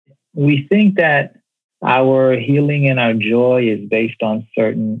we think that our healing and our joy is based on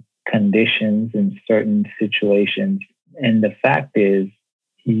certain conditions and certain situations. And the fact is,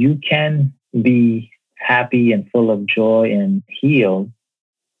 you can be happy and full of joy and healed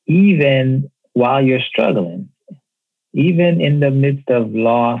even while you're struggling. Even in the midst of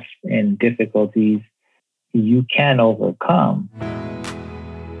loss and difficulties, you can overcome.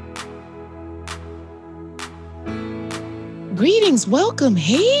 Greetings, welcome,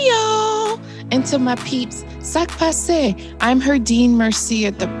 hey y'all, and to my peeps, Sac Passe. I'm Herdine Mercier,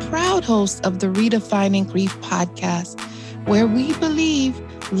 the proud host of the Redefining Grief podcast, where we believe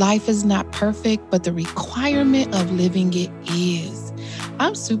life is not perfect, but the requirement of living it is.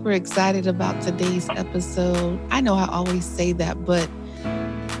 I'm super excited about today's episode. I know I always say that, but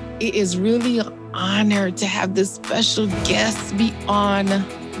it is really an honor to have this special guest be on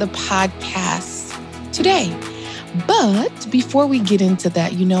the podcast today. But before we get into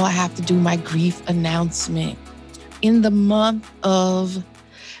that, I have to do my grief announcement. In the month of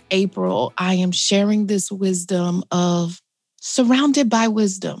April, I am sharing this wisdom of surrounded by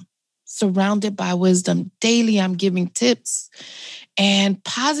wisdom. Daily, I'm giving tips and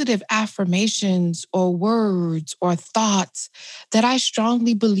positive affirmations or words or thoughts that I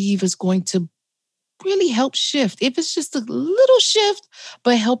strongly believe is going to really help shift. If it's just a little shift,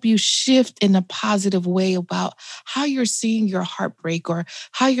 but help you shift in a positive way about how you're seeing your heartbreak or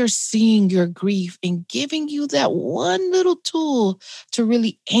how you're seeing your grief, and giving you that one little tool to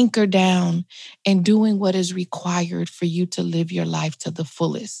really anchor down and doing what is required for you to live your life to the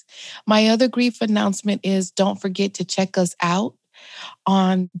fullest. My other grief announcement is don't forget to check us out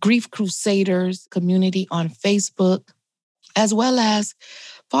on Grief Crusaders community on Facebook, as well as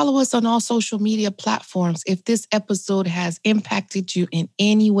follow us on all social media platforms. If this episode has impacted you in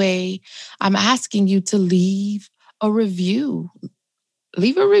any way, I'm asking you to leave a review.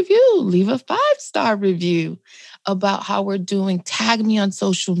 Leave a 5-star review about how we're doing. Tag me on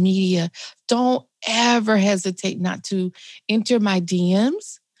social media. Don't ever hesitate not to enter my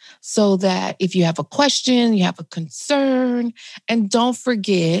DMs so that if you have a question, you have a concern, and don't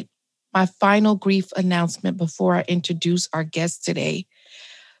forget my final grief announcement before I introduce our guest today.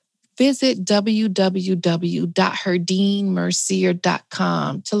 Visit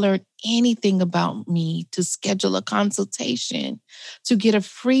www.herdinemercier.com to learn anything about me, to schedule a consultation, to get a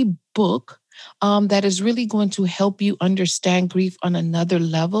free book that is really going to help you understand grief on another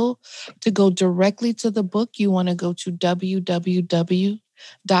level. To go directly to the book, you want to go to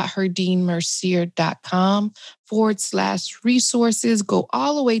www.herdinemercier.com/resources. Go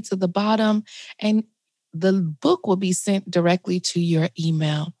all the way to the bottom, and the book will be sent directly to your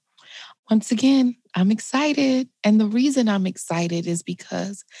email. Once again, I'm excited. And the reason I'm excited is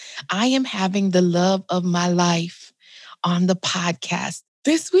because I am having the love of my life on the podcast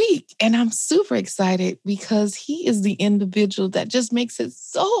this week. And I'm super excited because he is the individual that just makes it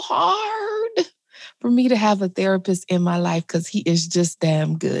so hard for me to have a therapist in my life, because he is just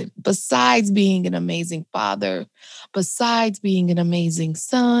damn good. Besides being an amazing father, besides being an amazing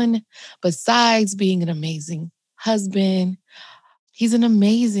son, besides being an amazing husband, he's an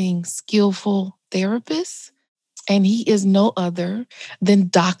amazing, skillful therapist, and he is no other than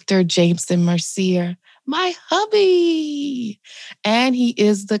Dr. Jameson Mercier, my hubby. And he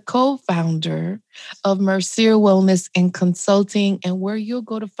is the co-founder of Mercier Wellness and Consulting, and where you'll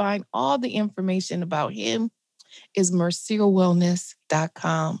go to find all the information about him is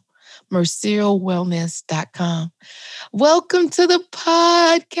mercierwellness.com. mercierwellness.com. Welcome to the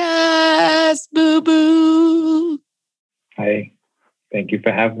podcast, boo-boo. Hi. Thank you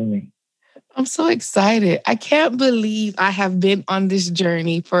for having me. I'm so excited. I can't believe I have been on this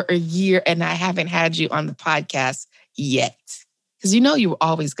journey for a year and I haven't had you on the podcast yet. Because you were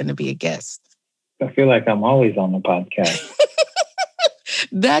always going to be a guest. I feel like I'm always on the podcast.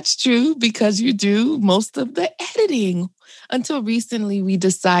 That's true, because you do most of the editing. Until recently, we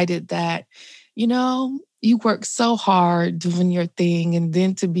decided that, you work so hard doing your thing, and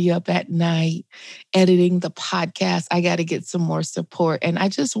then to be up at night editing the podcast, I got to get some more support. And I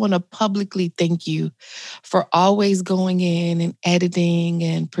just want to publicly thank you for always going in and editing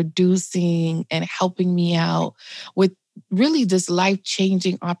and producing and helping me out with really this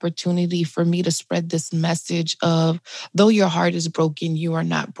life-changing opportunity for me to spread this message of, though your heart is broken, you are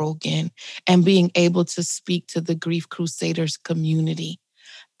not broken, and being able to speak to the Grief Crusaders community.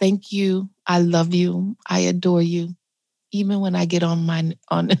 Thank you. I love you. I adore you. Even when I get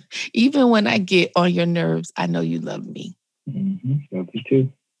even when I get on your nerves, I know you love me. Mm-hmm. Love you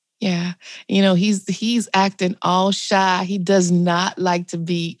too. Yeah. He's acting all shy. He does not like to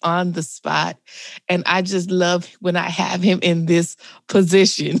be on the spot. And I just love when I have him in this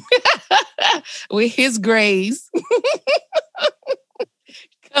position. with his grace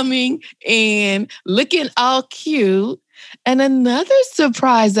coming and looking all cute. And another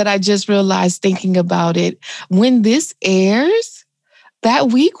surprise that I just realized thinking about it, when this airs, that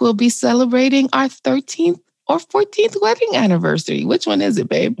week we'll be celebrating our 13th or 14th wedding anniversary. Which one is it,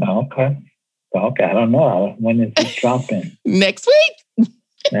 babe? Okay. Okay. I don't know. When is this dropping? Next week.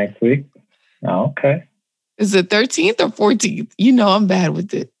 Next week? Okay. Is it 13th or 14th? You know I'm bad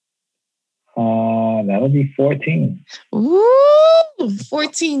with it. That'll be 14. Woo!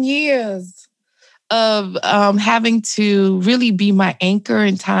 14 years of having to really be my anchor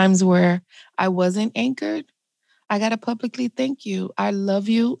in times where I wasn't anchored. I got to publicly thank you. I love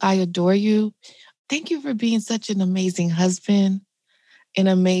you. I adore you. Thank you for being such an amazing husband, an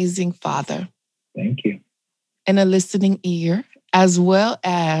amazing father. Thank you. And a listening ear, as well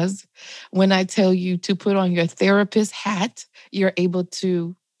as when I tell you to put on your therapist hat, you're able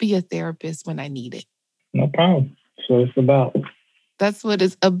to be a therapist when I need it. No problem. That's what it's about. That's what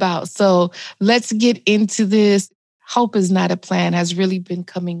it's about. So let's get into this. Hope is not a plan has really been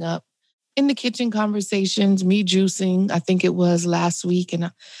coming up in the kitchen conversations, me juicing, I think it was last week. And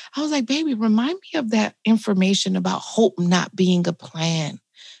I was like, baby, remind me of that information about hope not being a plan.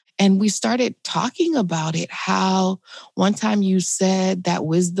 And we started talking about it, how one time you said that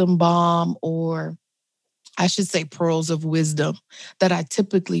wisdom bomb, or I should say pearls of wisdom, that I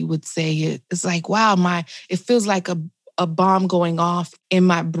typically would say it's like, wow, it feels like a bomb going off in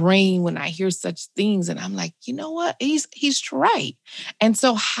my brain when I hear such things. And I'm like, you know what? He's right. And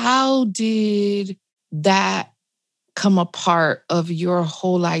so how did that come a part of your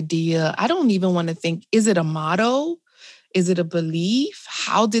whole idea? I don't even want to think, is it a motto? Is it a belief?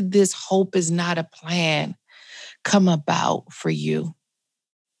 How did this hope is not a plan come about for you?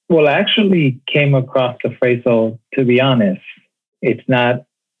 Well, I actually came across the phrase, so to be honest, it's not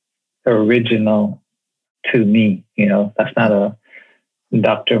original to me. You know, that's not a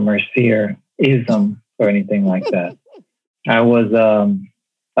Dr. Mercier-ism or anything like that. I was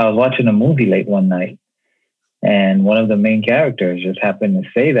watching a movie late one night, and one of the main characters just happened to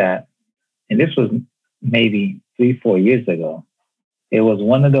say that. And this was maybe 3-4 years ago. It was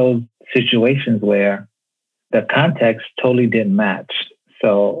one of those situations where the context totally didn't match.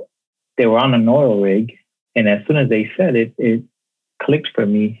 So they were on an oil rig, and as soon as they said it, it clicked for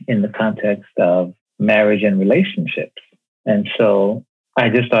me in the context of marriage and relationships. And so I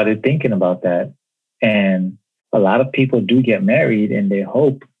just started thinking about that. And a lot of people do get married and they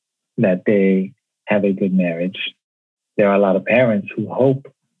hope that they have a good marriage. There are a lot of parents who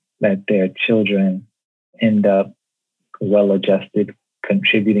hope that their children end up well-adjusted,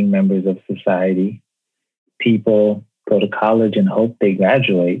 contributing members of society. People go to college and hope they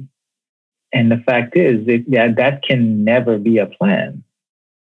graduate. And the fact is that can never be a plan.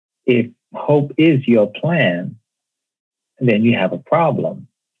 If hope is your plan, then you have a problem.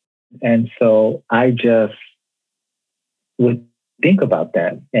 And so I just would think about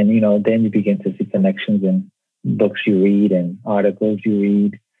that. And, you know, then you begin to see connections in books you read and articles you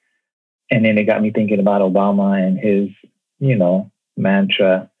read. And then it got me thinking about Obama and his, you know,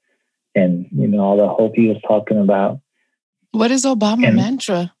 mantra and, you know, all the hope he was talking about. What is Obama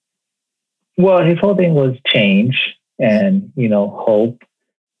mantra? Well, his whole thing was change and, you know, hope,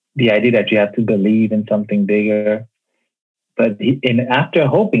 the idea that you have to believe in something bigger. But after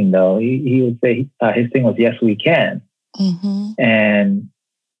hoping, though, he would say his thing was, yes, we can. Mm-hmm. And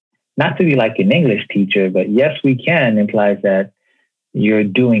not to be like an English teacher, but yes, we can implies that you're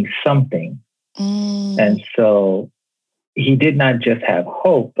doing something. Mm. And so he did not just have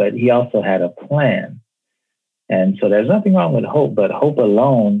hope, but he also had a plan. And so there's nothing wrong with hope, but hope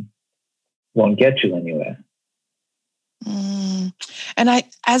alone won't get you anywhere. Mm. And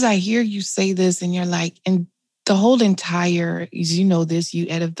as I hear you say this, and you're like, and the whole entire, you know this, you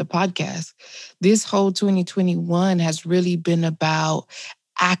edit the podcast, this whole 2021 has really been about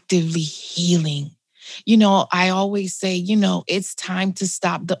actively healing. You know, I always say, you know, it's time to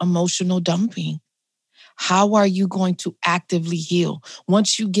stop the emotional dumping. How are you going to actively heal?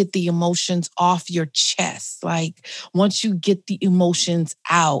 Once you get the emotions off your chest, like once you get the emotions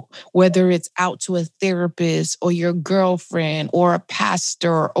out, whether it's out to a therapist or your girlfriend or a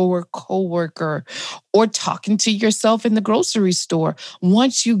pastor or a coworker or talking to yourself in the grocery store,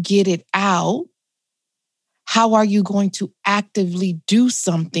 once you get it out, how are you going to actively do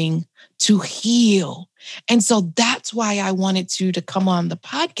something to heal? And so that's why I wanted to come on the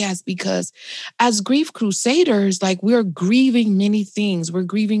podcast, because as grief crusaders, like we're grieving many things. We're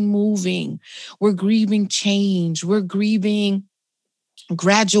grieving moving. We're grieving change. We're grieving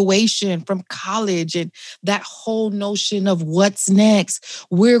graduation from college and that whole notion of what's next.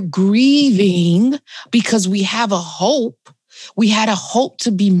 We're grieving because we have a hope. We had a hope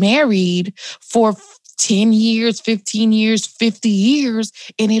to be married for 10 years, 15 years, 50 years,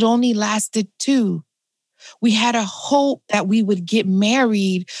 and it only lasted 2. We had a hope that we would get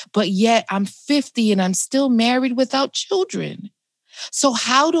married, but yet I'm 50 and I'm still married without children. So,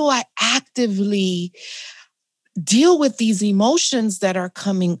 how do I actively deal with these emotions that are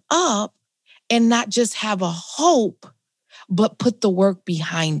coming up and not just have a hope, but put the work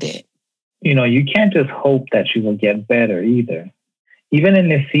behind it? You can't just hope that you will get better either. Even in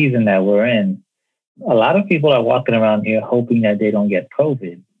this season that we're in, a lot of people are walking around here hoping that they don't get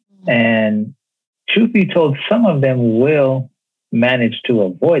COVID. And truth be told, some of them will manage to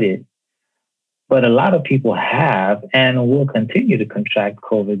avoid it. But a lot of people have and will continue to contract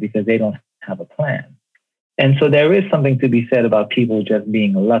COVID because they don't have a plan. And so there is something to be said about people just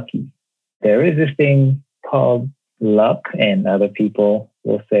being lucky. There is this thing called luck, and other people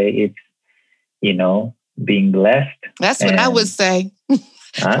will say it's, being blessed. That's what I would say.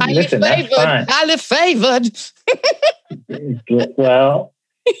 Listen, that's fine. Highly favored. Well,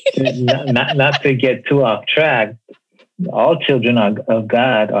 not to get too off track, all children of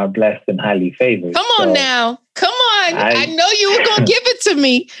God are blessed and highly favored. Come on now. Come on. I know you were going to give it to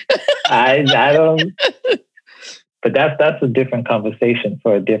me. I don't. But that's a different conversation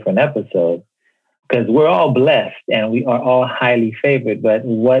for a different episode, because we're all blessed and we are all highly favored. But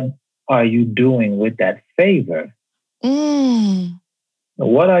what are you doing with that favor?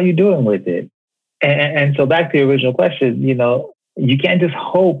 What are you doing with it? And so back to the original question, you can't just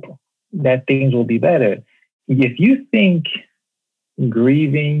hope that things will be better. If you think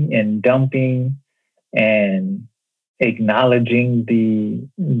grieving and dumping and acknowledging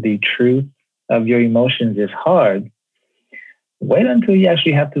the truth of your emotions is hard, wait until you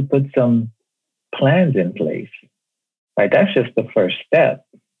actually have to put some plans in place. Right? That's just the first step.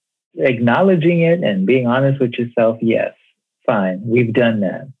 Acknowledging it and being honest with yourself, yes, fine, we've done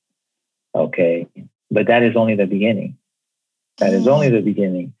that. Okay, but that is only the beginning. That is only the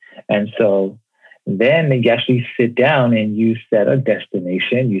beginning. And so then you actually sit down and you set a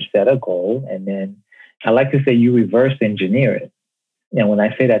destination, you set a goal, and then I like to say you reverse engineer it. And when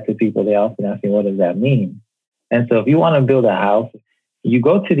I say that to people, they often ask me, what does that mean? And so if you want to build a house, you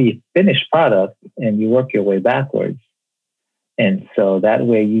go to the finished product and you work your way backwards. And so that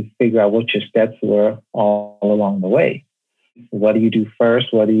way you figure out what your steps were all along the way. What do you do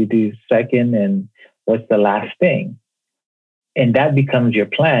first? What do you do second? And what's the last thing? And that becomes your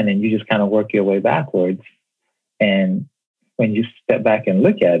plan, and you just kind of work your way backwards. And when you step back and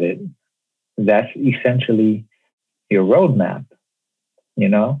look at it, that's essentially your roadmap.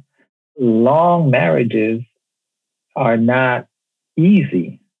 Long marriages are not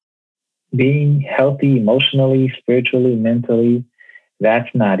easy. Being healthy emotionally, spiritually, mentally, that's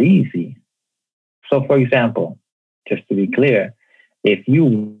not easy. So, for example, just to be clear, if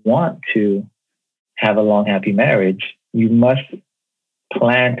you want to have a long, happy marriage, you must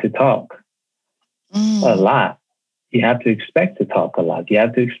plan to talk a lot. You have to expect to talk a lot. You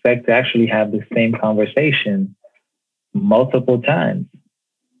have to expect to actually have the same conversation multiple times.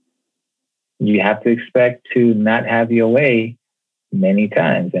 You have to expect to not have your way many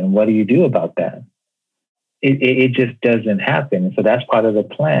times. And what do you do about that? It just doesn't happen. So that's part of the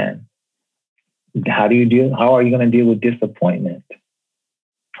plan. How are you going to deal with disappointment?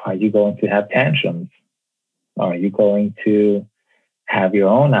 Are you going to have tantrums? Are you going to have your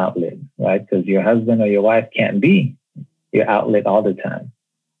own outlet, right? Because your husband or your wife can't be your outlet all the time.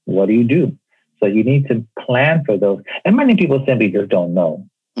 What do you do? So you need to plan for those. And many people simply just don't know,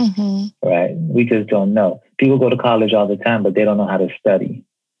 right? We just don't know. People go to college all the time, but they don't know how to study.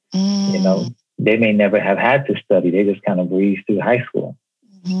 They may never have had to study. They just kind of breeze through high school.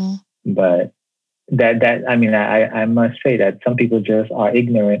 But I must say that some people just are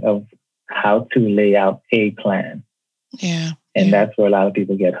ignorant of how to lay out a plan. Yeah. And that's where a lot of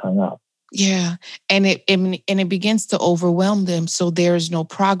people get hung up. Yeah. And it begins to overwhelm them. So there is no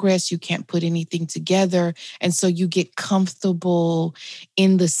progress. You can't put anything together. And so you get comfortable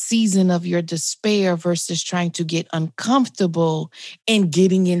in the season of your despair versus trying to get uncomfortable and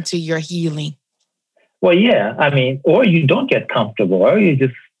getting into your healing. Well, yeah. Or you don't get comfortable, or you're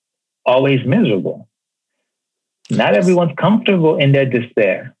just always miserable. Not everyone's comfortable in their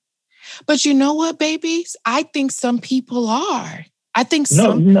despair. But you know what, babies? I think some people are. I think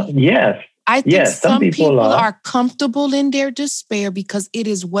yes. I think some people are comfortable in their despair because it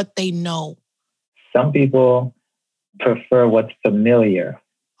is what they know. Some people prefer what's familiar.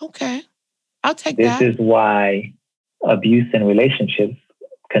 Okay. I'll take this that. This is why abuse in relationships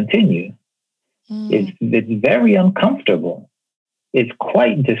continue. It's very uncomfortable. It's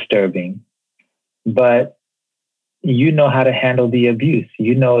quite disturbing, but you know how to handle the abuse.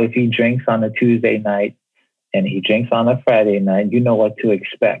 You know, if he drinks on a Tuesday night and he drinks on a Friday night, you know what to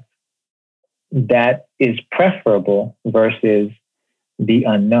expect. That is preferable versus the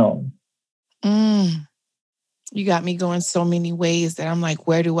unknown. You got me going so many ways that I'm like,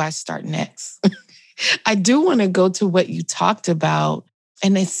 where do I start next? I do want to go to what you talked about.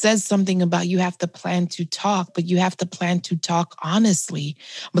 And it says something about you have to plan to talk, but you have to plan to talk honestly.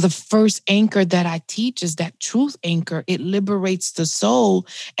 But the first anchor that I teach is that truth anchor. It liberates the soul.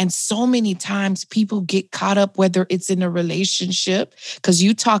 And so many times people get caught up, whether it's in a relationship, because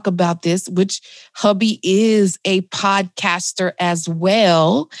you talk about this, which hubby is a podcaster as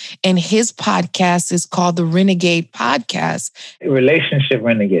well. And his podcast is called the Renegade Podcast. Relationship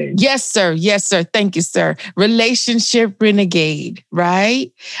Renegade. Yes, sir. Yes, sir. Thank you, sir. Relationship Renegade, right?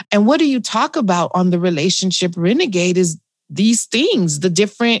 And what do you talk about on the Relationship Renegade is these things, the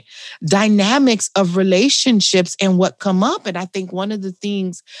different dynamics of relationships and what come up. And I think one of the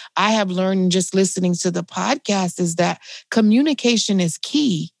things I have learned just listening to the podcast is that communication is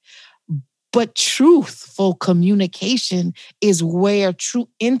key, but truthful communication is where true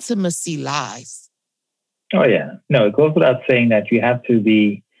intimacy lies. Oh, yeah. No, it goes without saying that you have to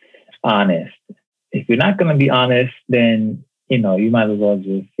be honest. If you're not going to be honest, then you might as well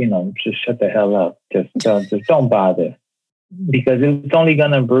just shut the hell up. Just don't bother, because it's only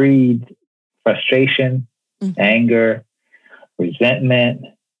going to breed frustration, anger, resentment.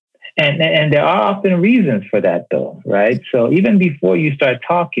 And there are often reasons for that, though, right? So even before you start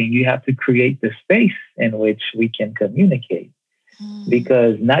talking, you have to create the space in which we can communicate,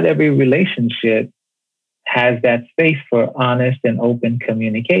 because not every relationship has that space for honest and open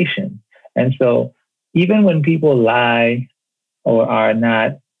communication. And so even when people lie or are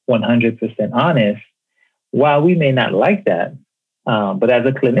not 100% honest, while we may not like that, but as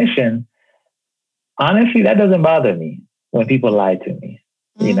a clinician, honestly, that doesn't bother me when people lie to me.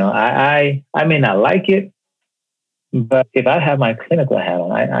 I may not like it, but if I have my clinical hat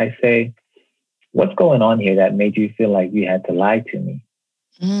on, I say, what's going on here that made you feel like you had to lie to me?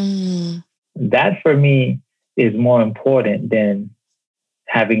 That for me is more important than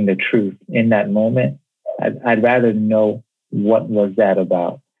having the truth in that moment. I'd rather know what was that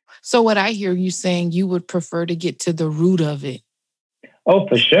about. So what I hear you saying, you would prefer to get to the root of it. Oh,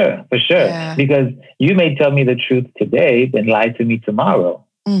 for sure. Yeah. Because you may tell me the truth today, then lie to me tomorrow.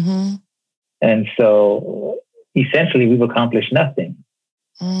 And so essentially we've accomplished nothing.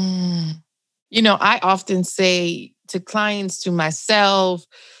 I often say to clients, to myself,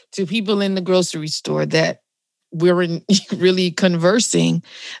 to people in the grocery store that we're really conversing,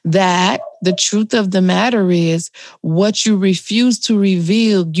 that the truth of the matter is what you refuse to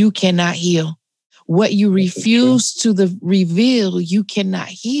reveal, you cannot heal. What you refuse to reveal, you cannot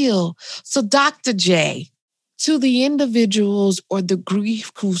heal. So Dr. J, to the individuals or the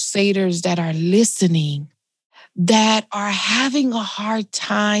grief crusaders that are listening, that are having a hard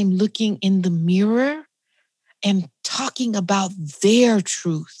time looking in the mirror and talking about their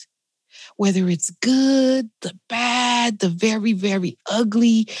truth, whether it's good, the bad, the very, very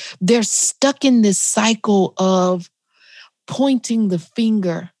ugly, they're stuck in this cycle of pointing the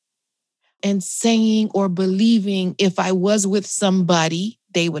finger and saying or believing if I was with somebody,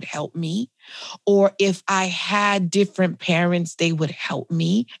 they would help me. Or if I had different parents, they would help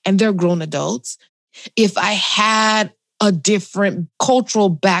me. And they're grown adults. If I had a different cultural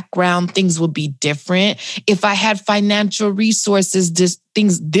background, things would be different. If I had financial resources,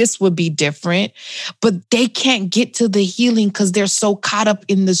 this would be different. But they can't get to the healing because they're so caught up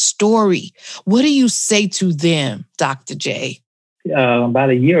in the story. What do you say to them, Dr. J?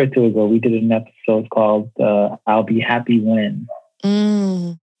 About a year or two ago, we did an episode called I'll Be Happy When.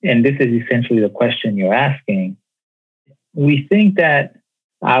 And this is essentially the question you're asking. We think that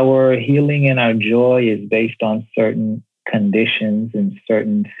our healing and our joy is based on certain conditions and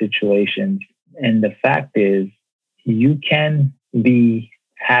certain situations. And the fact is, you can be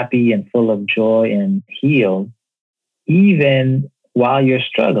happy and full of joy and healed even while you're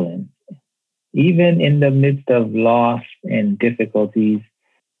struggling. Even in the midst of loss and difficulties,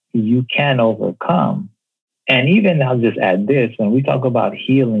 you can overcome. And even, I'll just add this, when we talk about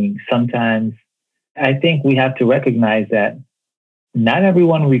healing, sometimes I think we have to recognize that not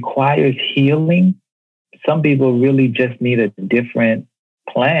everyone requires healing. Some people really just need a different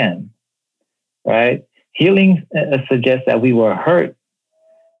plan, right? Healing suggests that we were hurt.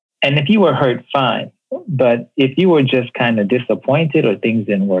 And if you were hurt, fine. But if you were just kind of disappointed or things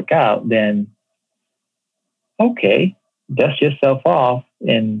didn't work out, then okay, dust yourself off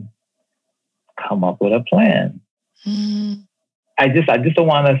and come up with a plan. Mm. I just don't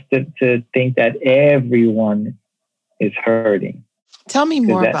want us to think that everyone is hurting. Tell me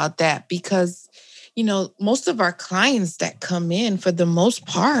more That, about that because, most of our clients that come in, for the most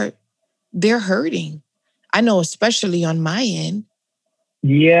part, they're hurting. I know, especially on my end.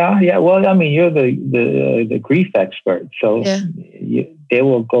 yeah. Well, I mean, you're the grief expert, so Yeah. they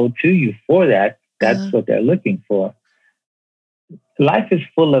will go to you for that. That's Uh-huh. what they're looking for. Life is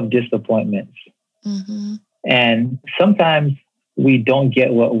full of disappointments, Mm-hmm. and sometimes we don't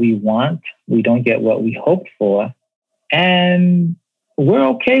get what we want. We don't get what we hoped for, and we're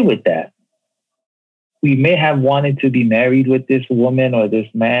okay with that. We may have wanted to be married with this woman or this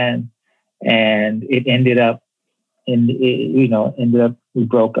man, and it ended up, we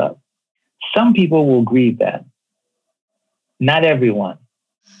broke up. Some people will grieve that. Not everyone.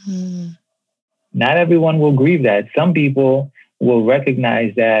 Mm. Not everyone will grieve that. Some people will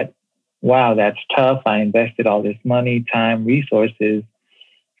recognize that, wow, that's tough. I invested all this money, time, resources.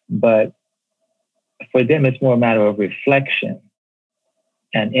 But for them, it's more a matter of reflection.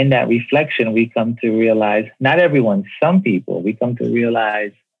 And in that reflection, we come to realize, not everyone, some people, we come to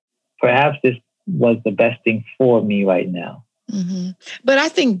realize perhaps this was the best thing for me right now. Mm-hmm. But I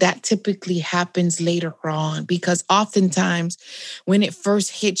think that typically happens later on because oftentimes when it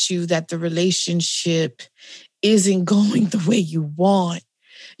first hits you that the relationship isn't going the way you want,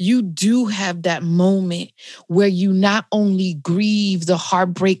 you do have that moment where you not only grieve the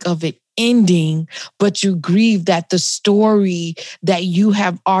heartbreak of it ending, but you grieve that the story that you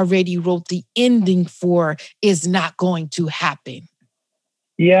have already wrote the ending for is not going to happen.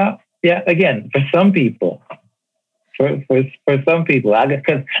 Yeah. Again, for some people, for some people,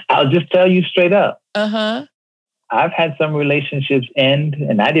 because I'll just tell you straight up. Uh-huh. I've had some relationships end,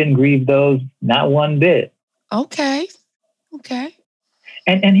 and I didn't grieve those not one bit. Okay.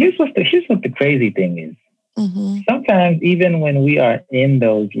 And here's what the crazy thing is. Mm-hmm. Sometimes even when we are in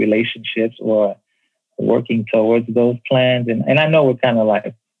those relationships or working towards those plans, and I know we're kind of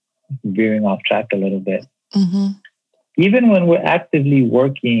like veering off track a little bit. Mm-hmm. Even when we're actively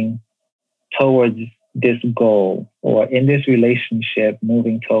working towards this goal or in this relationship,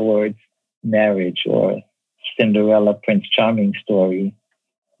 moving towards marriage or Cinderella Prince Charming story,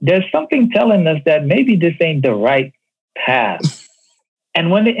 there's something telling us that maybe this ain't the right path. And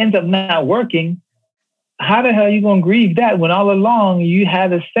when it ends up not working, how the hell are you going to grieve that when all along you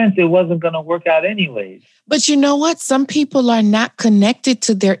had a sense it wasn't going to work out anyways? But you know what? Some people are not connected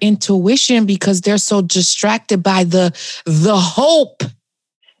to their intuition because they're so distracted by the hope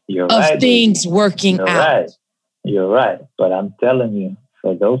of things working out. You're right. But I'm telling you,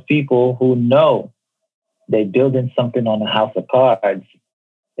 for those people who know they're building something on a house of cards,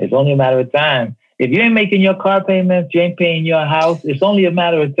 it's only a matter of time. If you ain't making your car payments, you ain't paying your house, it's only a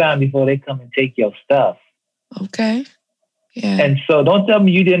matter of time before they come and take your stuff. Okay. Yeah. And so don't tell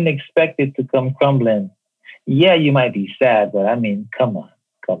me you didn't expect it to come crumbling. Yeah, you might be sad, but I mean, come on.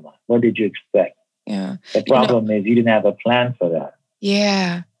 What did you expect? Yeah. The problem is you didn't have a plan for that.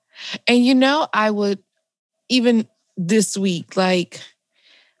 Yeah. And I would, even this week, like,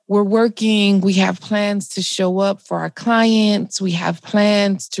 we're working, we have plans to show up for our clients. We have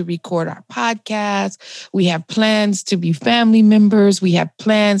plans to record our podcast. We have plans to be family members. We have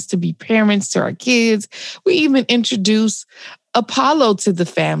plans to be parents to our kids. We even introduce Apollo to the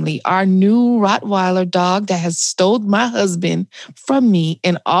family, our new Rottweiler dog that has stolen my husband from me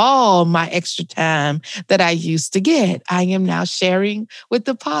and all my extra time that I used to get. I am now sharing with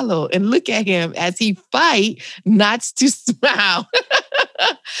Apollo. And look at him as he fight not to smile.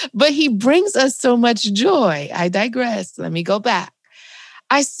 But he brings us so much joy. I digress. Let me go back.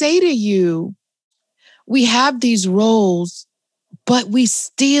 I say to you, we have these roles, but we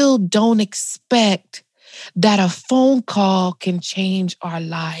still don't expect that a phone call can change our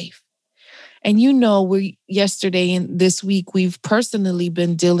life. And yesterday and this week, we've personally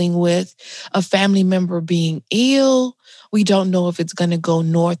been dealing with a family member being ill. We don't know if it's going to go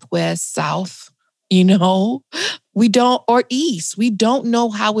northwest, south, we don't, or east. We don't know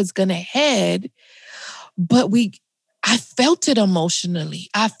how it's going to head, but I felt it emotionally.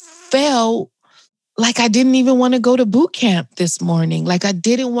 I felt like I didn't even want to go to boot camp this morning. Like I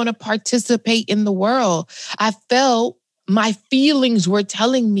didn't want to participate in the world. I felt my feelings were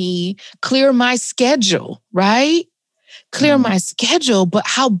telling me, clear my schedule, right? Clear my schedule, but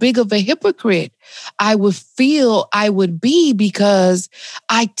how big of a hypocrite I would feel I would be because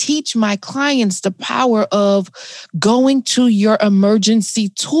I teach my clients the power of going to your emergency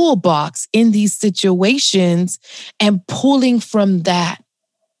toolbox in these situations and pulling from that.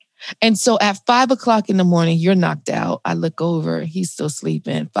 And so at 5 o'clock in the morning, you're knocked out. I look over, he's still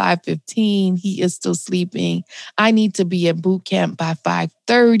sleeping. 5:15, he is still sleeping. I need to be at boot camp by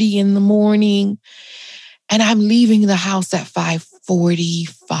 5:30 in the morning. And I'm leaving the house at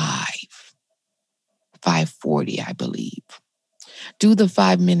 5:45, 5:40, I believe. Do the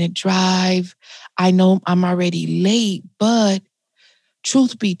 5-minute drive. I know I'm already late, but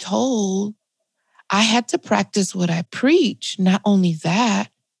truth be told, I had to practice what I preach. Not only that,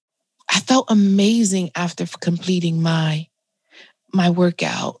 I felt amazing after completing my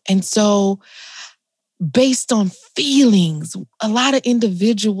workout. And so based on feelings, a lot of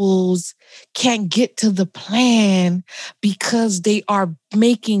individuals can't get to the plan because they are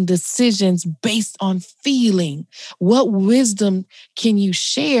making decisions based on feeling. What wisdom can you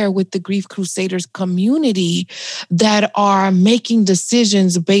share with the Grief Crusaders community that are making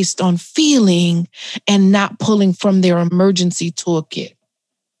decisions based on feeling and not pulling from their emergency toolkit?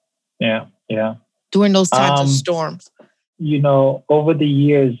 Yeah. During those times of storms. Over the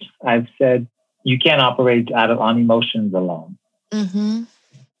years, I've said you can't operate on emotions alone. Mm-hmm.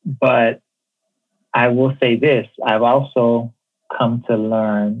 But I will say this, I've also come to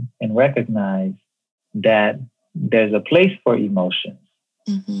learn and recognize that there's a place for emotions.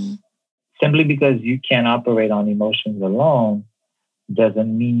 Mm-hmm. Simply because you can't operate on emotions alone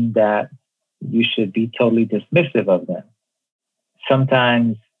doesn't mean that you should be totally dismissive of them.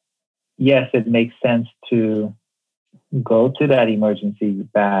 Sometimes, yes, it makes sense to go to that emergency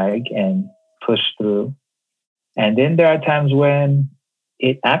bag and push through. And then there are times when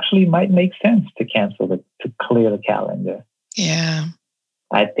it actually might make sense to to clear the calendar. Yeah.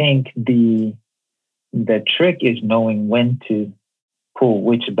 I think the trick is knowing when to pull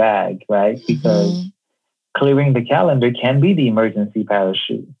which bag, right? Mm-hmm. Because clearing the calendar can be the emergency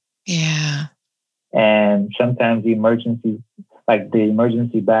parachute. Yeah. And sometimes the emergency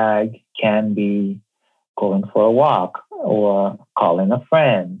bag can be going for a walk or calling a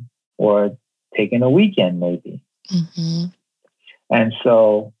friend or taking a weekend maybe. Mm-hmm. And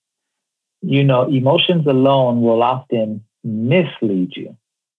so, emotions alone will often mislead you.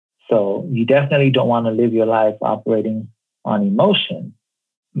 So you definitely don't want to live your life operating on emotion.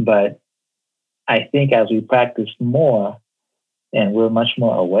 But I think as we practice more and we're much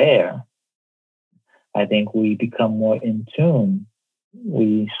more aware, I think we become more in tune.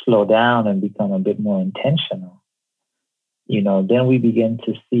 We slow down and become a bit more intentional. Then we begin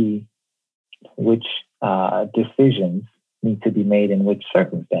to see which decisions need to be made in which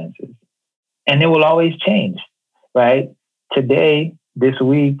circumstances. And it will always change, right? Today, this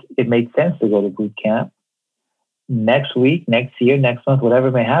week, it makes sense to go to boot camp. Next week, next year, next month, whatever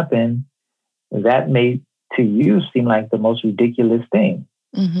may happen, that may to you seem like the most ridiculous thing.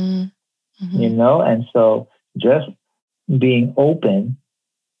 Mm-hmm. Mm-hmm. And so just being open,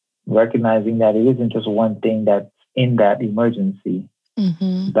 recognizing that it isn't just one thing that's in that emergency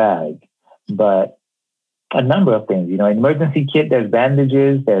bag, but a number of things. Emergency kit, there's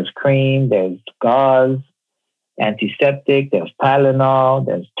bandages, there's cream, there's gauze, antiseptic, there's Tylenol,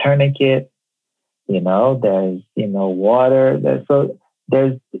 there's tourniquet, there's, water.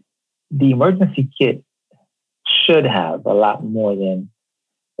 There's the emergency kit should have a lot more than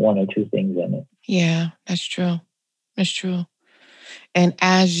one or two things in it. Yeah, that's true. That's true. And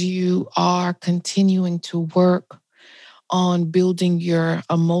as you are continuing to work on building your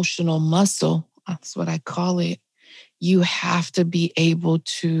emotional muscle, that's what I call it, you have to be able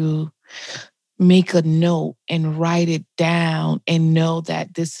to make a note and write it down and know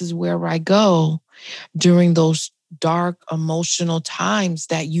that this is where I go during those dark emotional times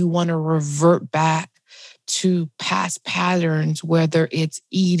that you want to revert back to past patterns, whether it's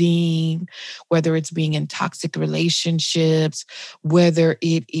eating, whether it's being in toxic relationships, whether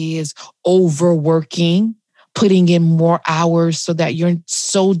it is overworking, putting in more hours so that you're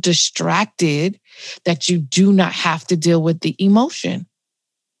so distracted that you do not have to deal with the emotion.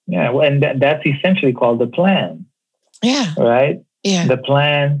 Yeah, and that's essentially called the plan. Yeah. Right? Yeah. The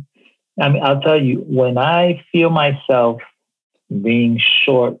plan. I'll tell you, when I feel myself being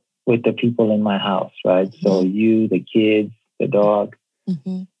short with the people in my house, right? Mm-hmm. So you, the kids, the dog,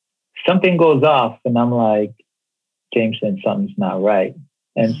 something goes off and I'm like, Jameson, something's not right.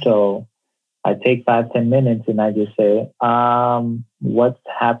 And so I take 5-10 minutes and I just say, what's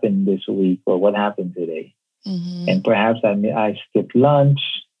happened this week or what happened today? And perhaps I skipped lunch,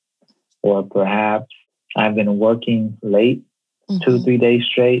 or perhaps I've been working late 2-3 days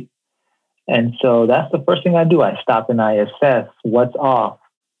straight. And so that's the first thing I do. I stop and I assess what's off,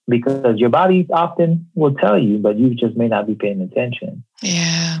 because your body often will tell you, but you just may not be paying attention.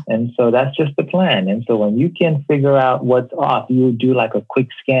 Yeah. And so that's just the plan. And so when you can figure out what's off, you do like a quick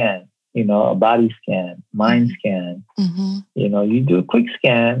scan, a body scan, mind scan. Mm-hmm. You do a quick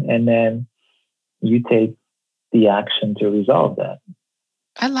scan and then you take the action to resolve that.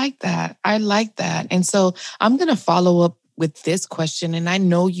 I like that. I like that. And so I'm going to follow up with this question. And I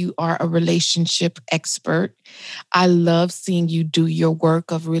know you are a relationship expert. I love seeing you do your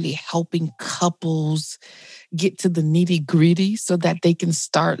work of really helping couples get to the nitty gritty so that they can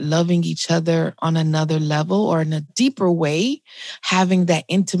start loving each other on another level or in a deeper way, having that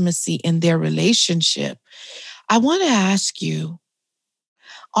intimacy in their relationship. I want to ask you,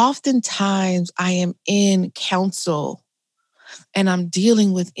 oftentimes I am in counsel and I'm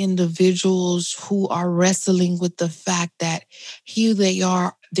dealing with individuals who are wrestling with the fact that here they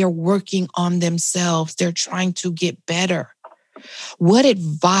are, they're working on themselves, they're trying to get better. What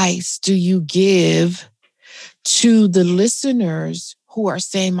advice do you give to the listeners who are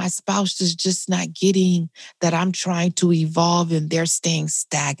saying, my spouse is just not getting that I'm trying to evolve and they're staying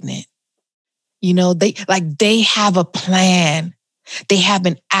stagnant? They have a plan. They have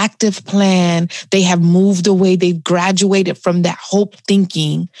an active plan. They have moved away. They've graduated from that hope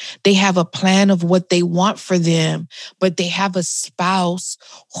thinking. They have a plan of what they want for them, but they have a spouse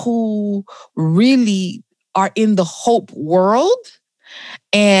who really are in the hope world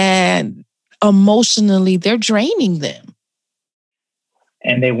and emotionally they're draining them.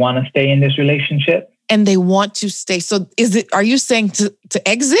 And they want to stay in this relationship? And they want to stay. So are you saying to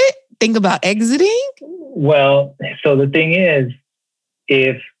exit? Think about exiting? Well, so the thing is,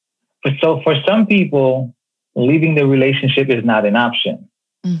 for some people, leaving the relationship is not an option.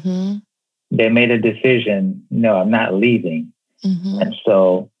 Mm-hmm. They made a decision. No, I'm not leaving. Mm-hmm. And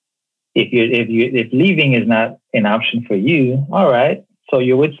so, if leaving is not an option for you, all right. So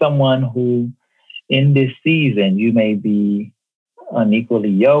you're with someone who, in this season, you may be unequally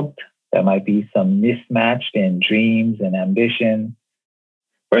yoked. There might be some mismatched in dreams and ambition.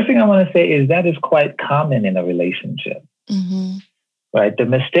 First thing I want to say is that is quite common in a relationship. Mm-hmm. Right? The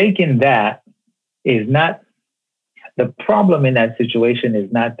mistake in that is not, the problem in that situation is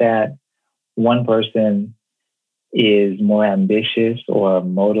not that one person is more ambitious or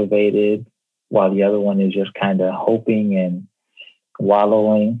motivated while the other one is just kind of hoping and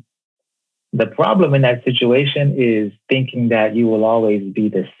wallowing. The problem in that situation is thinking that you will always be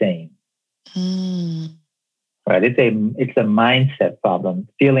the same. Mm. Right? It's a mindset problem,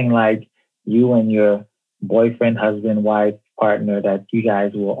 feeling like you and your boyfriend, husband, wife, partner, that you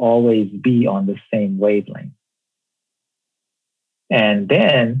guys will always be on the same wavelength. And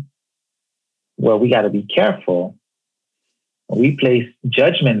then, well, we got to be careful. We place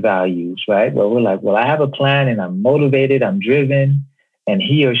judgment values, right? Where we're like, well, I have a plan and I'm motivated, I'm driven, and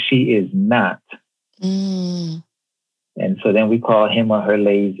he or she is not. Mm. And so then we call him or her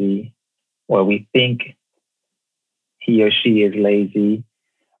lazy, or we think he or she is lazy,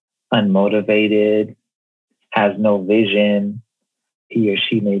 unmotivated, has no vision. He or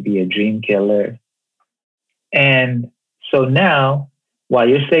she may be a dream killer. And so now, while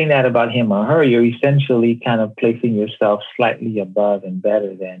you're saying that about him or her, you're essentially kind of placing yourself slightly above and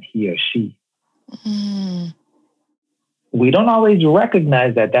better than he or she. Mm. We don't always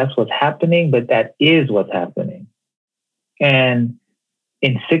recognize that that's what's happening, but that is what's happening. And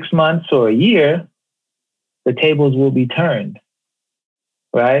in 6 months or a year, the tables will be turned,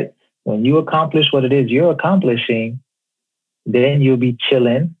 right? When you accomplish what it is you're accomplishing, then you'll be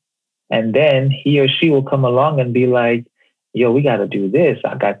chilling. And then he or she will come along and be like, yo, we got to do this.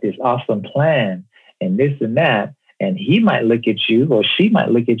 I got this awesome plan and this and that. And he might look at you or she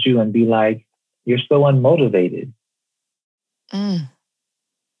might look at you and be like, you're so unmotivated. Mm.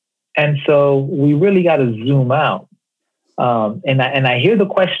 And so we really got to zoom out. And I hear the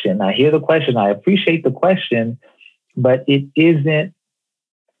question. I appreciate the question, but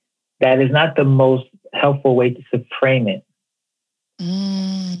that is not the most helpful way to frame it.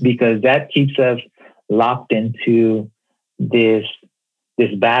 Because that keeps us locked into this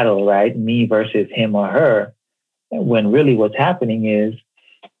battle, right? Me versus him or her. When really what's happening is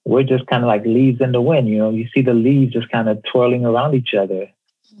we're just kind of like leaves in the wind. You see the leaves just kind of twirling around each other.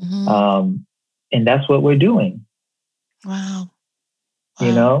 Mm-hmm. And that's what we're doing. Wow.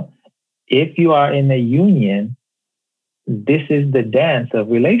 If you are in a union, this is the dance of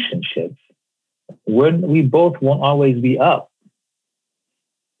relationships. We both won't always be up.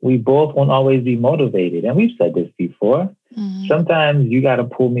 We both won't always be motivated. And we've said this before. Mm-hmm. Sometimes you got to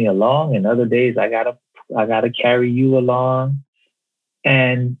pull me along, and other days I gotta carry you along.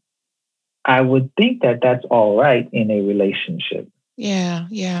 And I would think that that's all right in a relationship. Yeah,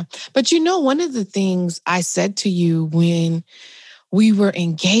 yeah. But one of the things I said to you when we were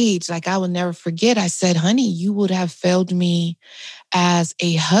engaged. Like, I will never forget, I said, honey, you would have failed me as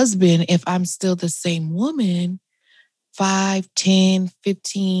a husband if I'm still the same woman 5, 10,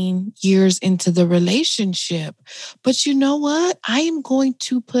 15 years into the relationship. But you know what? I am going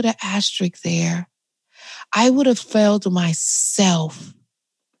to put an asterisk there. I would have failed myself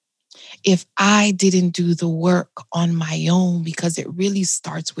if I didn't do the work on my own, because it really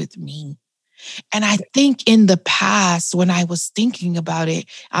starts with me. And I think in the past, when I was thinking about it,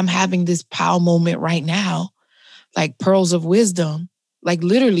 I'm having this pow moment right now, like pearls of wisdom, like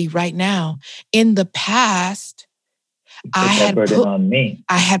literally right now. In the past, I had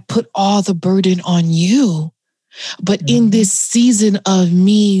put all the burden on you. But in this season of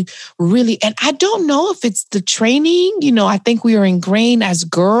me really, and I don't know if it's the training, I think we are ingrained as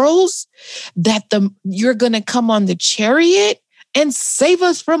girls that you're going to come on the chariot and save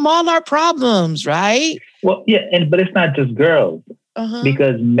us from all our problems, right? Well, yeah, but it's not just girls,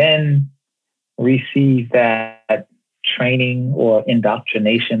 because men receive that training or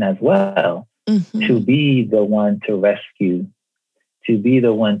indoctrination as well, to be the one to rescue, to be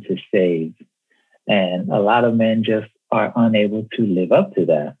the one to save. And a lot of men just are unable to live up to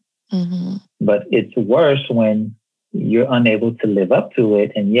that. But it's worse when you're unable to live up to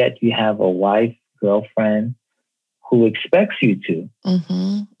it, and yet you have a wife, girlfriend who expects you to.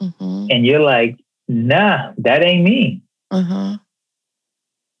 And you're like, nah, that ain't me.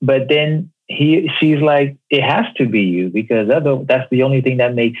 But then she's like, it has to be you, because that's the only thing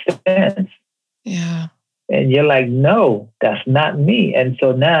that makes sense. Yeah. And you're like, no, that's not me. And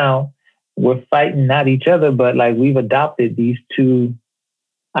so now we're fighting not each other, but like we've adopted these two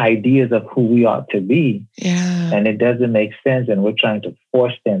ideas of who we ought to be. Yeah. And it doesn't make sense. And we're trying to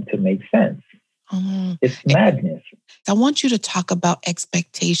force them to make sense. It's madness. I want you to talk about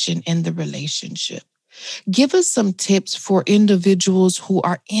expectation in the relationship. Give us some tips for individuals who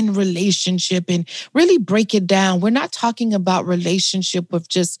are in relationship, and really break it down. We're not talking about relationship with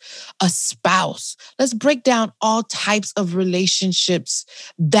just a spouse. Let's break down all types of relationships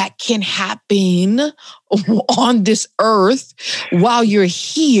that can happen on this earth while you're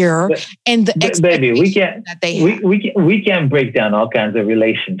here, and the expectation that they have. We can't break down all kinds of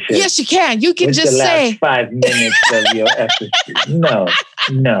relationships. Yes, you can. You can just say 5 minutes of your episode. No.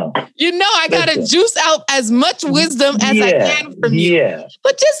 I got to juice out as much wisdom as I can from you. Yeah.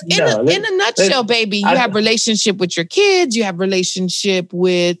 But just in a nutshell, baby, you have relationship with your kids. You have relationship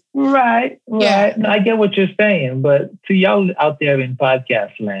with... Right. Yeah. No, I get what you're saying. But to y'all out there in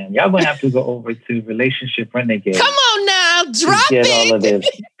podcast land, y'all going to have to go over to Relationship Renegade. Come on now, drop to get it. all of this,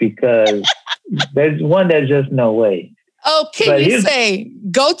 because there's just no way. Oh, can you say,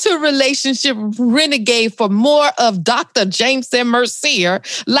 go to Relationship Renegade for more of Dr. Jameson Mercier,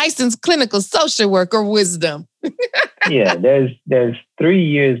 licensed clinical social worker wisdom. Yeah, there's 3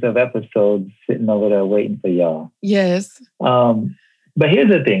 years of episodes sitting over there waiting for y'all. Yes. But here's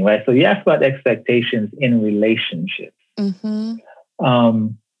the thing, right? So you asked about expectations in relationships.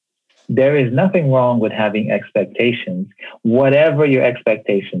 There is nothing wrong with having expectations, whatever your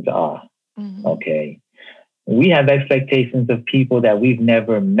expectations are. Okay. We have expectations of people that we've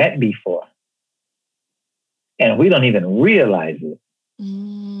never met before, and we don't even realize it.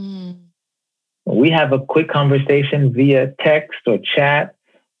 We have a quick conversation via text or chat,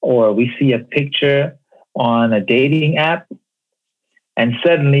 or we see a picture on a dating app, and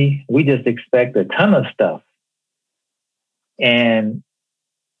suddenly we just expect a ton of stuff. And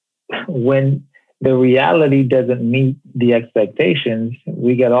when the reality doesn't meet the expectations,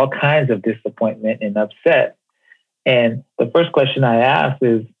 we get all kinds of disappointment and upset. And the first question I ask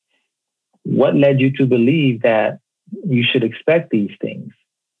is, what led you to believe that you should expect these things?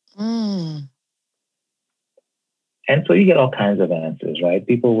 And so you get all kinds of answers, right?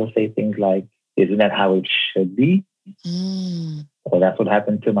 People will say things like, isn't that how it should be? Or that's what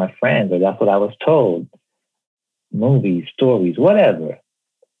happened to my friends, or that's what I was told. Movies, stories, whatever,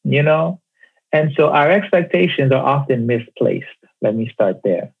 And so our expectations are often misplaced. Let me start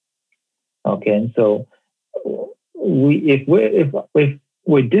there. Okay, and so if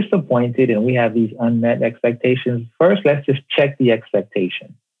we're disappointed and we have these unmet expectations, first let's just check the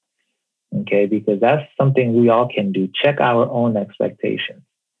expectation. Okay, because that's something we all can do. Check our own expectations.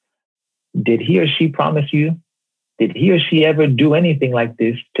 Did he or she promise you? Did he or she ever do anything like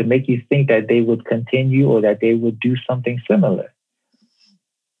this to make you think that they would continue or that they would do something similar?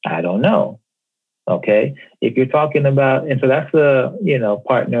 I don't know. Okay. If you're talking about, and so that's a,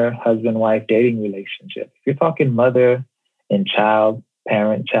 partner, husband, wife, dating relationship. If you're talking mother and child,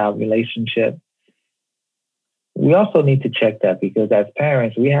 parent-child relationship, we also need to check that, because as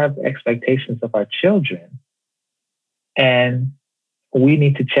parents, we have expectations of our children. And we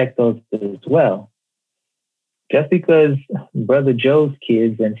need to check those as well. Just because Brother Joe's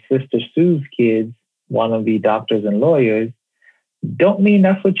kids and Sister Sue's kids want to be doctors and lawyers, don't mean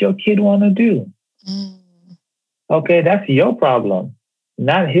that's what your kid want to do. Mm. Okay, that's your problem,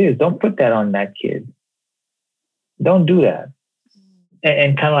 not his. Don't put that on that kid. Don't do that.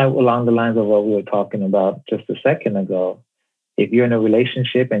 And kind of like along the lines of what we were talking about just a second ago, if you're in a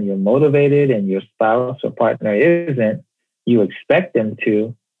relationship and you're motivated and your spouse or partner isn't, you expect them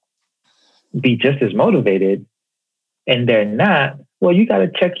to be just as motivated and they're not, well, you got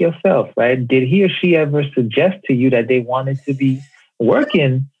to check yourself, right? Did he or she ever suggest to you that they wanted to be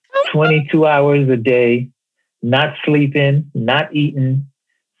working 22 hours a day, not sleeping, not eating,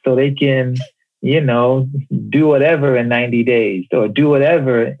 so they can, do whatever in 90 days or do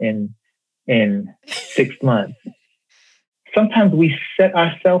whatever in 6 months? Sometimes we set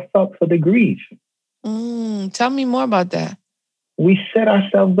ourselves up for the grief. Tell me more about that. We set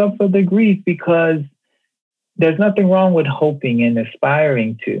ourselves up for the grief because there's nothing wrong with hoping and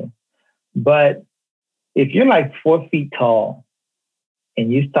aspiring to. But if you're like 4 feet tall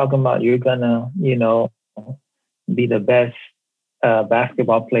and you're talking about you're going to, be the best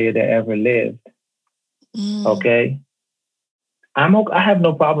basketball player that ever lived, okay? I have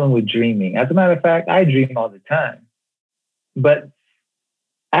no problem with dreaming. As a matter of fact, I dream all the time. But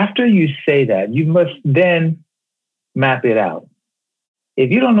after you say that, you must then map it out.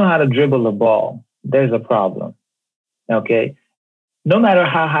 If you don't know how to dribble a ball, there's a problem, okay? No matter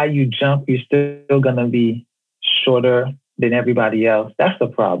how high you jump, you're still going to be shorter than everybody else. That's the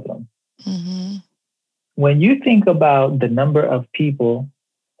problem. Mm-hmm. When you think about the number of people,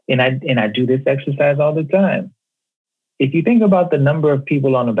 and I do this exercise all the time, if you think about the number of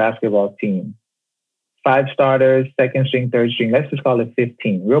people on a basketball team, 5 starters, second string, third string, let's just call it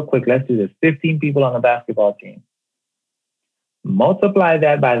 15. Real quick, let's do this. 15 people on a basketball team. Multiply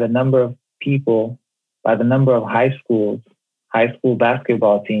that by the number of people, by the number of high school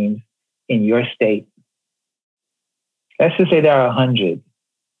basketball teams in your state. Let's just say there are 100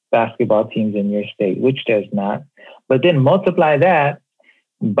 basketball teams in your state, which there's not. But then multiply that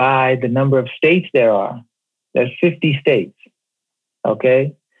by the number of states there are. There's 50 states,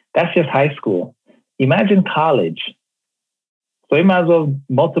 okay? That's just high school. Imagine college. So you might as well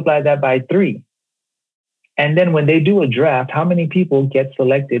multiply that by 3. And then when they do a draft, how many people get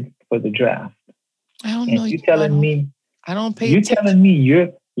selected for the draft? I don't know. You telling me I don't pay attention. Telling me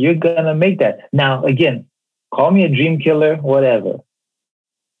you're gonna make that. Now again, call me a dream killer, whatever.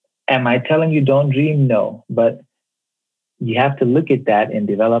 Am I telling you don't dream? No, but you have to look at that and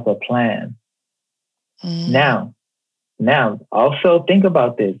develop a plan. Now, also think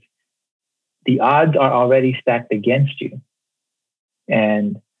about this. The odds are already stacked against you.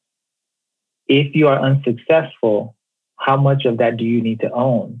 And if you are unsuccessful, how much of that do you need to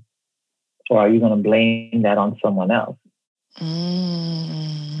own? Or are you going to blame that on someone else?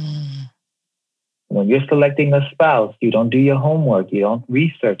 When you're selecting a spouse, you don't do your homework, you don't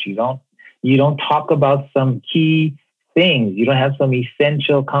research, you don't talk about some key things, you don't have some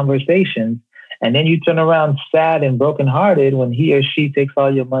essential conversations, and then you turn around sad and brokenhearted when he or she takes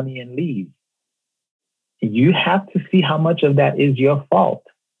all your money and leaves. You have to see how much of that is your fault.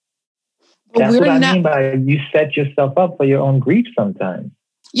 That's what I mean by you set yourself up for your own grief sometimes.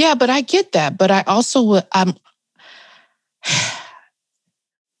 Yeah, but I get that. But I also,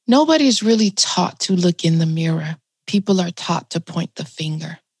 nobody's really taught to look in the mirror. People are taught to point the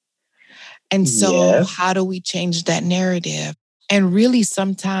finger. And so how do we change that narrative? And really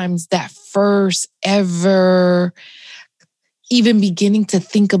sometimes that first ever even beginning to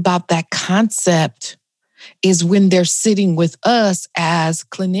think about that concept is when they're sitting with us as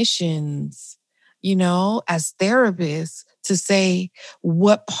clinicians, as therapists, to say,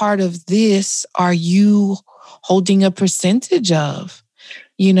 what part of this are you holding a percentage of?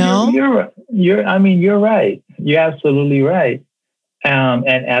 You're right. You're absolutely right. And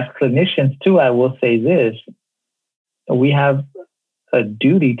as clinicians too, I will say this: we have a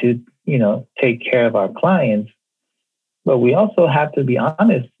duty to, take care of our clients, but we also have to be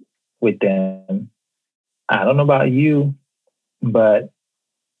honest with them. I don't know about you, but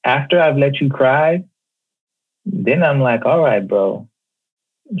after I've let you cry, then I'm like, all right, bro,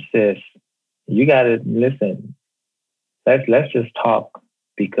 sis, you gotta listen. Let's just talk,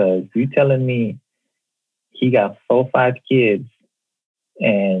 because you telling me he got 4, 5 kids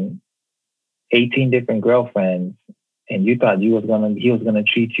and 18 different girlfriends, and you thought he was gonna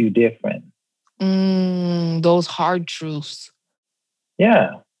treat you different. Those hard truths.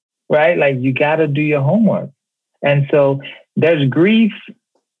 Yeah, right? Like, you gotta do your homework. And so there's grief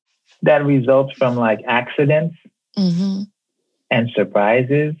that results from like accidents. Mm-hmm. and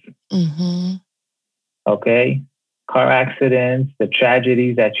surprises. Mm-hmm. Okay. Car accidents, the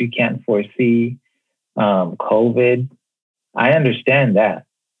tragedies that you can't foresee, COVID. I understand that.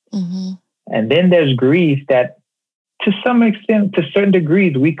 Mm-hmm. And then there's grief that to some extent, to certain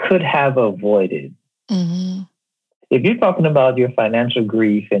degrees, we could have avoided. Mm-hmm. If you're talking about your financial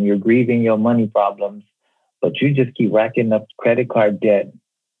grief and you're grieving your money problems, but you just keep racking up credit card debt,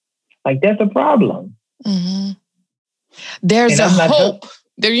 like that's a problem. Mm-hmm. There's And a I'm not hope.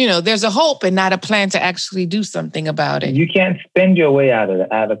 There's a hope and not a plan to actually do something about it. You can't spend your way out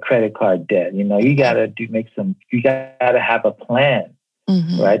of credit card debt. You gotta you gotta have a plan,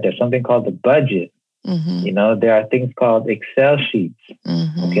 Mm-hmm. right? There's something called the budget. Mm-hmm. There are things called Excel sheets.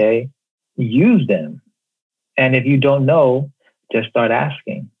 Mm-hmm. Okay. Use them. And if you don't know, just start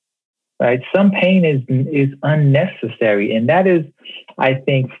asking. Right? Some pain is unnecessary. And that is, I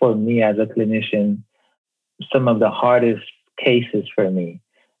think, for me as a clinician, some of the hardest cases for me.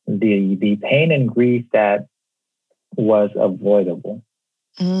 The pain and grief that was avoidable.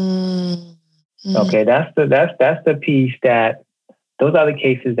 Mm-hmm. Okay, that's the piece that those are the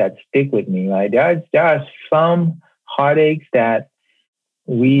cases that stick with me. Right? There are some heartaches that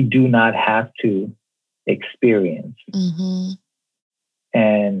we do not have to experience. Mm-hmm.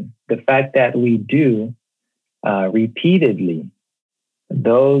 And the fact that we do repeatedly,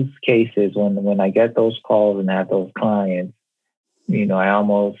 those cases, when I get those calls and have those clients, I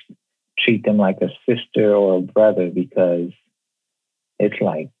almost treat them like a sister or a brother, because it's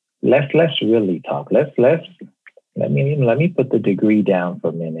like, let's really talk. Let me put the degree down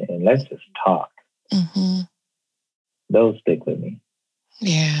for a minute and let's just talk. Mm-hmm. Those stick with me.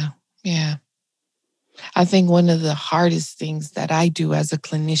 Yeah. Yeah. I think one of the hardest things that I do as a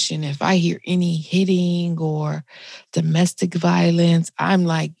clinician, if I hear any hitting or domestic violence, I'm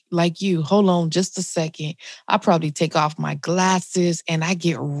like you, hold on just a second. I probably take off my glasses and I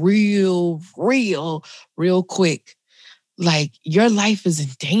get real quick. Like, your life is in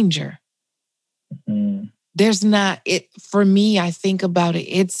danger. Mm. There's not, for me, I think about it,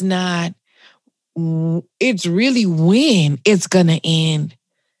 it's really when it's going to end.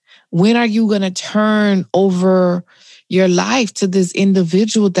 When are you going to turn over your life to this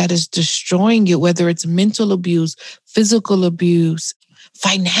individual that is destroying you, whether it's mental abuse, physical abuse,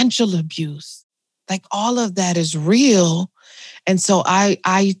 financial abuse? Like, all of that is real. And so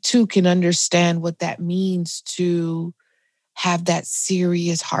I too can understand what that means to have that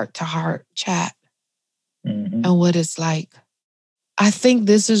serious heart-to-heart chat. Mm-hmm. And what it's like. I think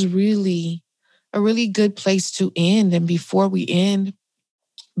this is really a really good place to end. And before we end,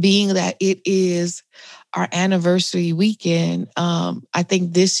 being that it is our anniversary weekend, I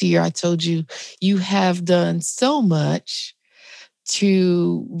think this year, I told you, you have done so much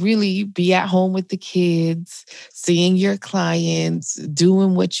to really be at home with the kids, seeing your clients,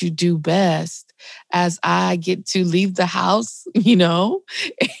 doing what you do best, as I get to leave the house,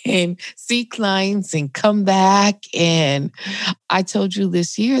 and see clients and come back. And I told you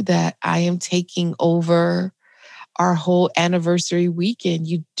this year that I am taking over our whole anniversary weekend.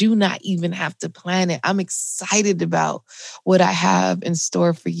 You do not even have to plan it. I'm excited about what I have in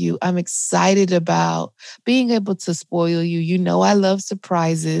store for you. I'm excited about being able to spoil you. You know, I love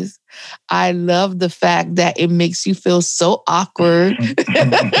surprises. I love the fact that it makes you feel so awkward.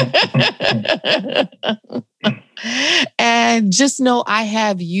 And just know I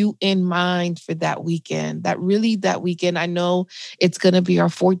have you in mind for that weekend. That weekend, I know it's going to be our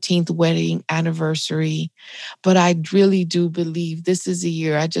 14th wedding anniversary, but I really do believe this is a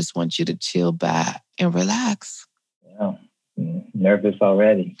year I just want you to chill back and relax. Yeah, nervous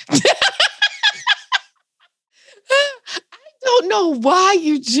already. I don't know why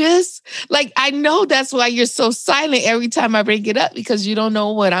you just, I know that's why you're so silent every time I bring it up, because you don't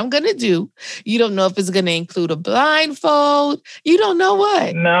know what I'm going to do. You don't know if it's going to include a blindfold. You don't know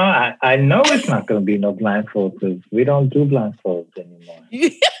what. No, I know it's not going to be no blindfold, because we don't do blindfolds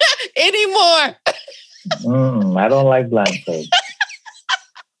anymore. I don't like blindfolds.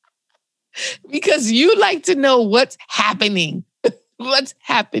 Because you like to know what's happening. What's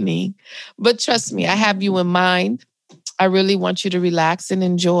happening. But trust me, I have you in mind. I really want you to relax and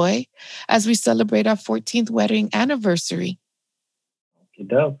enjoy as we celebrate our 14th wedding anniversary. Okay,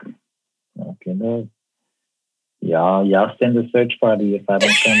 doke. Y'all send a search party if I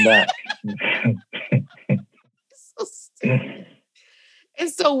don't come back. So stupid. And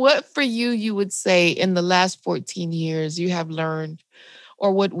so what for you would say in the last 14 years you have learned,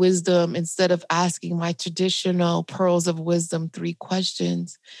 or what wisdom, instead of asking my traditional pearls of wisdom 3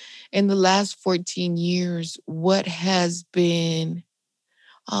 questions, in the last 14 years, what has been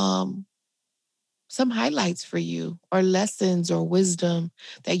some highlights for you or lessons or wisdom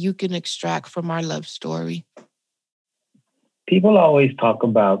that you can extract from our love story? People always talk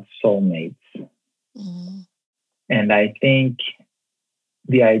about soulmates. Mm. And I think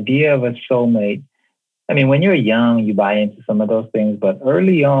the idea of a soulmate, I mean, when you're young, you buy into some of those things, but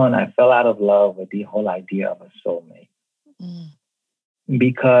early on, I fell out of love with the whole idea of a soulmate. Mm.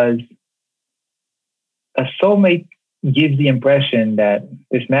 Because a soulmate gives the impression that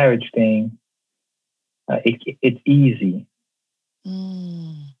this marriage thing, it's easy.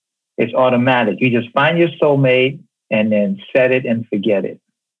 Mm. It's automatic. You just find your soulmate and then set it and forget it.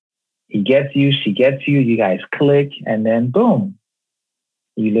 He gets you, she gets you, you guys click, and then boom,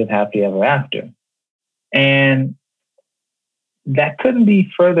 you live happily ever after. And that couldn't be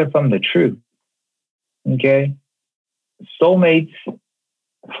further from the truth. Okay? Soulmates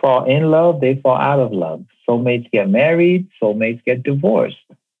fall in love, they fall out of love. Soulmates get married, soulmates get divorced.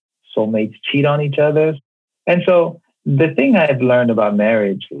 Soulmates cheat on each other. And so the thing I've learned about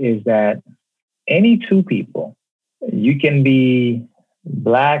marriage is that any two people, you can be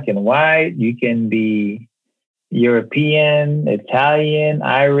black and white, you can be European, Italian,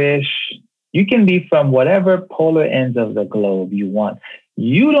 Irish, you can be from whatever polar ends of the globe you want.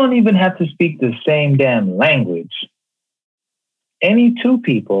 You don't even have to speak the same damn language. Any two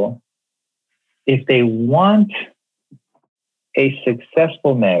people, if they want a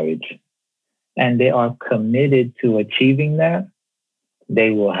successful marriage and they are committed to achieving that, they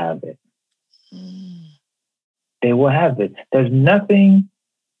will have it. Mm. They will have it. There's nothing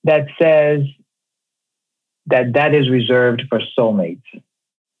that says that that is reserved for soulmates.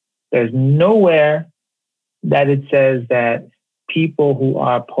 There's nowhere that it says that people who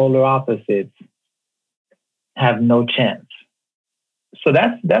are polar opposites have no chance. So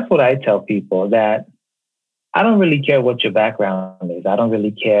that's what I tell people, that I don't really care what your background is. I don't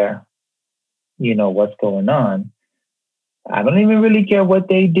really care, what's going on. I don't even really care what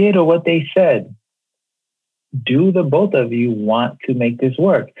they did or what they said. Do the both of you want to make this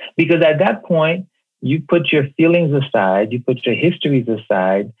work? Because at that point, you put your feelings aside, you put your histories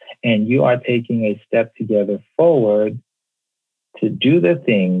aside, and you are taking a step together forward to do the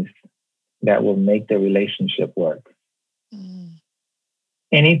things that will make the relationship work. Mm.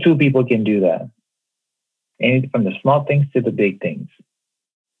 Any two people can do that. From the small things to the big things.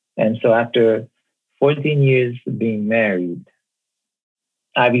 And so after 14 years of being married,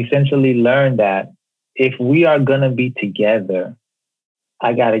 I've essentially learned that if we are going to be together,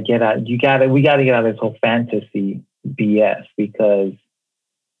 we got to get out of this whole fantasy BS, because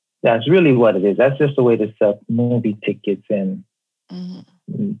that's really what it is. That's just the way to sell movie tickets and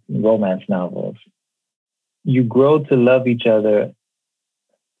romance novels. You grow to love each other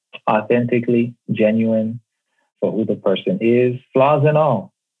authentically, genuine, for who the person is, flaws and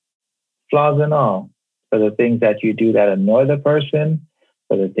all. For the things that you do that annoy the person,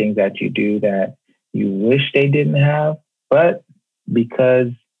 for the things that you do that you wish they didn't have, but because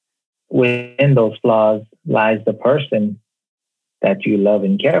within those flaws lies the person that you love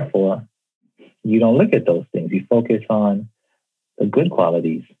and care for, you don't look at those things. You focus on the good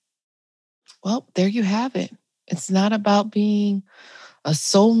qualities. Well, there you have it. It's not about being a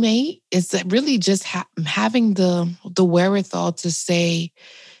soulmate. It's really just having the wherewithal to say,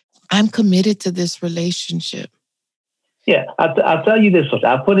 I'm committed to this relationship. Yeah, I'll tell you this.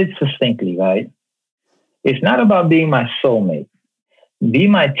 I'll put it succinctly, right? It's not about being my soulmate. Be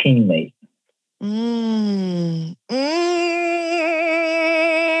my teammate.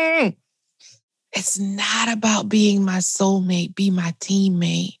 It's not about being my soulmate. Be my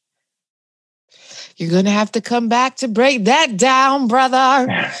teammate. You're going to have to come back to break that down, brother.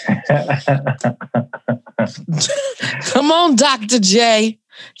 Come on, Dr. J.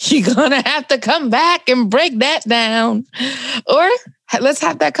 You're going to have to come back and break that down. Or let's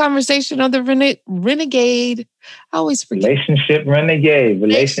have that conversation on the Renegade. I always forget. Relationship Renegade.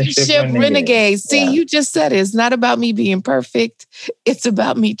 See, You just said it. It's not about me being perfect. It's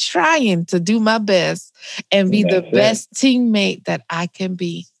about me trying to do my best and be the best teammate that I can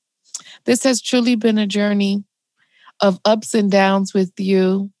be. This has truly been a journey of ups and downs with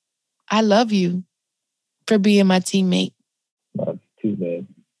you. I love you for being my teammate. That's too bad.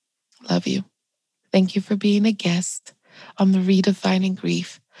 Love you. Thank you for being a guest on the Redefining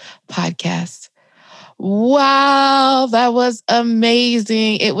Grief podcast. Wow, that was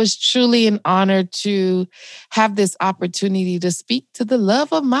amazing. It was truly an honor to have this opportunity to speak to the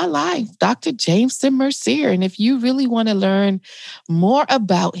love of my life, Dr. Jameson Mercier. And if you really want to learn more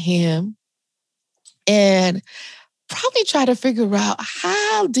about him and probably try to figure out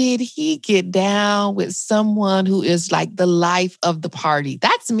how did he get down with someone who is like the life of the party.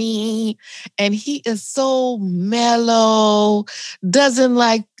 That's me. And he is so mellow, doesn't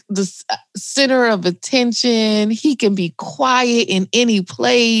like the center of attention. He can be quiet in any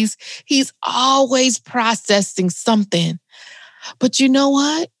place. He's always processing something. But you know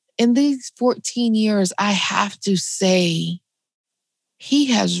what? In these 14 years, I have to say, he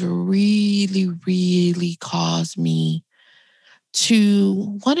has really, really caused me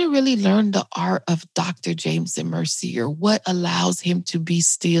to want to really learn the art of Dr. Jameson Mercier. What allows him to be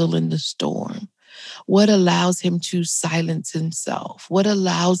still in the storm? What allows him to silence himself? What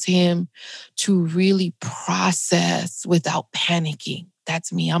allows him to really process without panicking?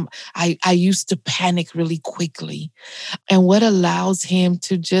 That's me. I used to panic really quickly. And what allows him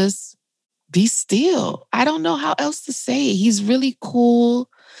to just be still? I don't know how else to say it. He's really cool,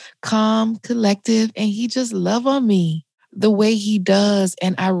 calm, collective, and he just love on me the way he does.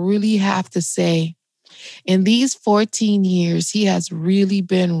 And I really have to say, in these 14 years, he has really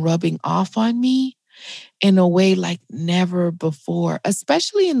been rubbing off on me in a way like never before,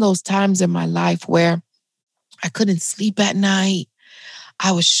 especially in those times in my life where I couldn't sleep at night.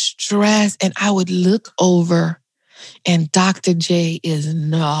 I was stressed and I would look over and Dr. J is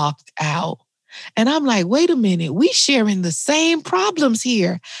knocked out. And I'm like, wait a minute, we sharing the same problems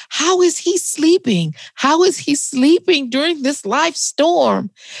here. How is he sleeping? How is he sleeping during this life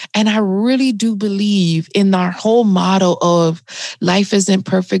storm? And I really do believe in our whole motto of life isn't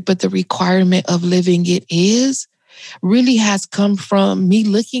perfect, but the requirement of living it is, really has come from me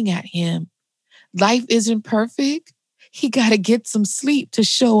looking at him. Life isn't perfect. He got to get some sleep to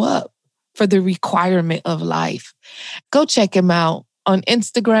show up for the requirement of life. Go check him out on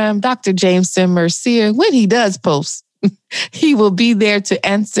Instagram, Dr. Jameson Mercier. When he does post, he will be there to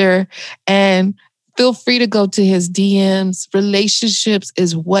answer, and feel free to go to his DMs. Relationships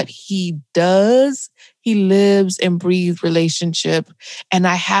is what he does. He lives and breathes relationship, and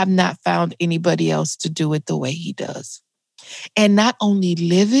I have not found anybody else to do it the way he does. And not only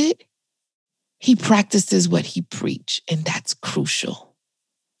live it, he practices what he preach, and that's crucial.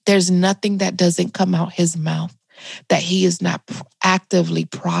 There's nothing that doesn't come out his mouth that he is not actively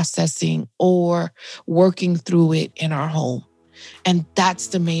processing or working through it in our home. And that's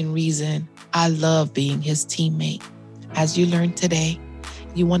the main reason I love being his teammate. As you learned today,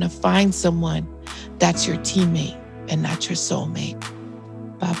 you want to find someone that's your teammate and not your soulmate.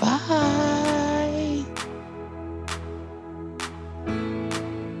 Bye-bye.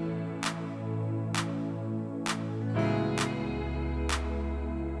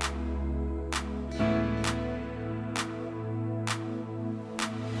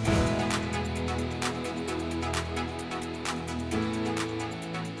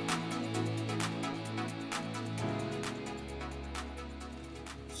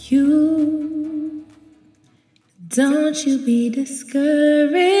 Don't you be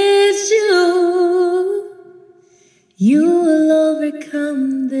discouraged, you will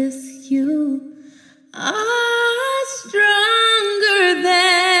overcome this, you are stronger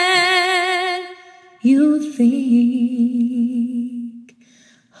than you think.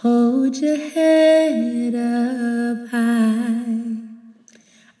 Hold your head up high,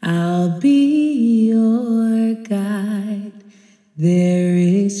 I'll be your guide. There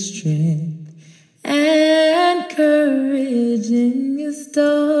is strength and courage in your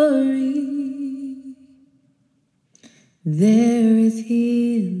story. There is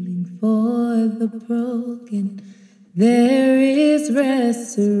healing for the broken. There is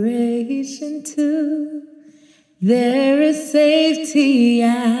restoration too. There is safety,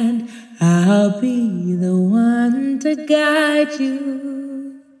 and I'll be the one to guide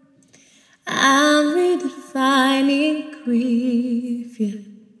you. I'm redefining grief, yeah.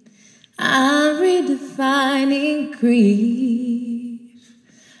 I'm redefining grief.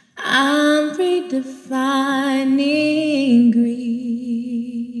 I'm redefining grief.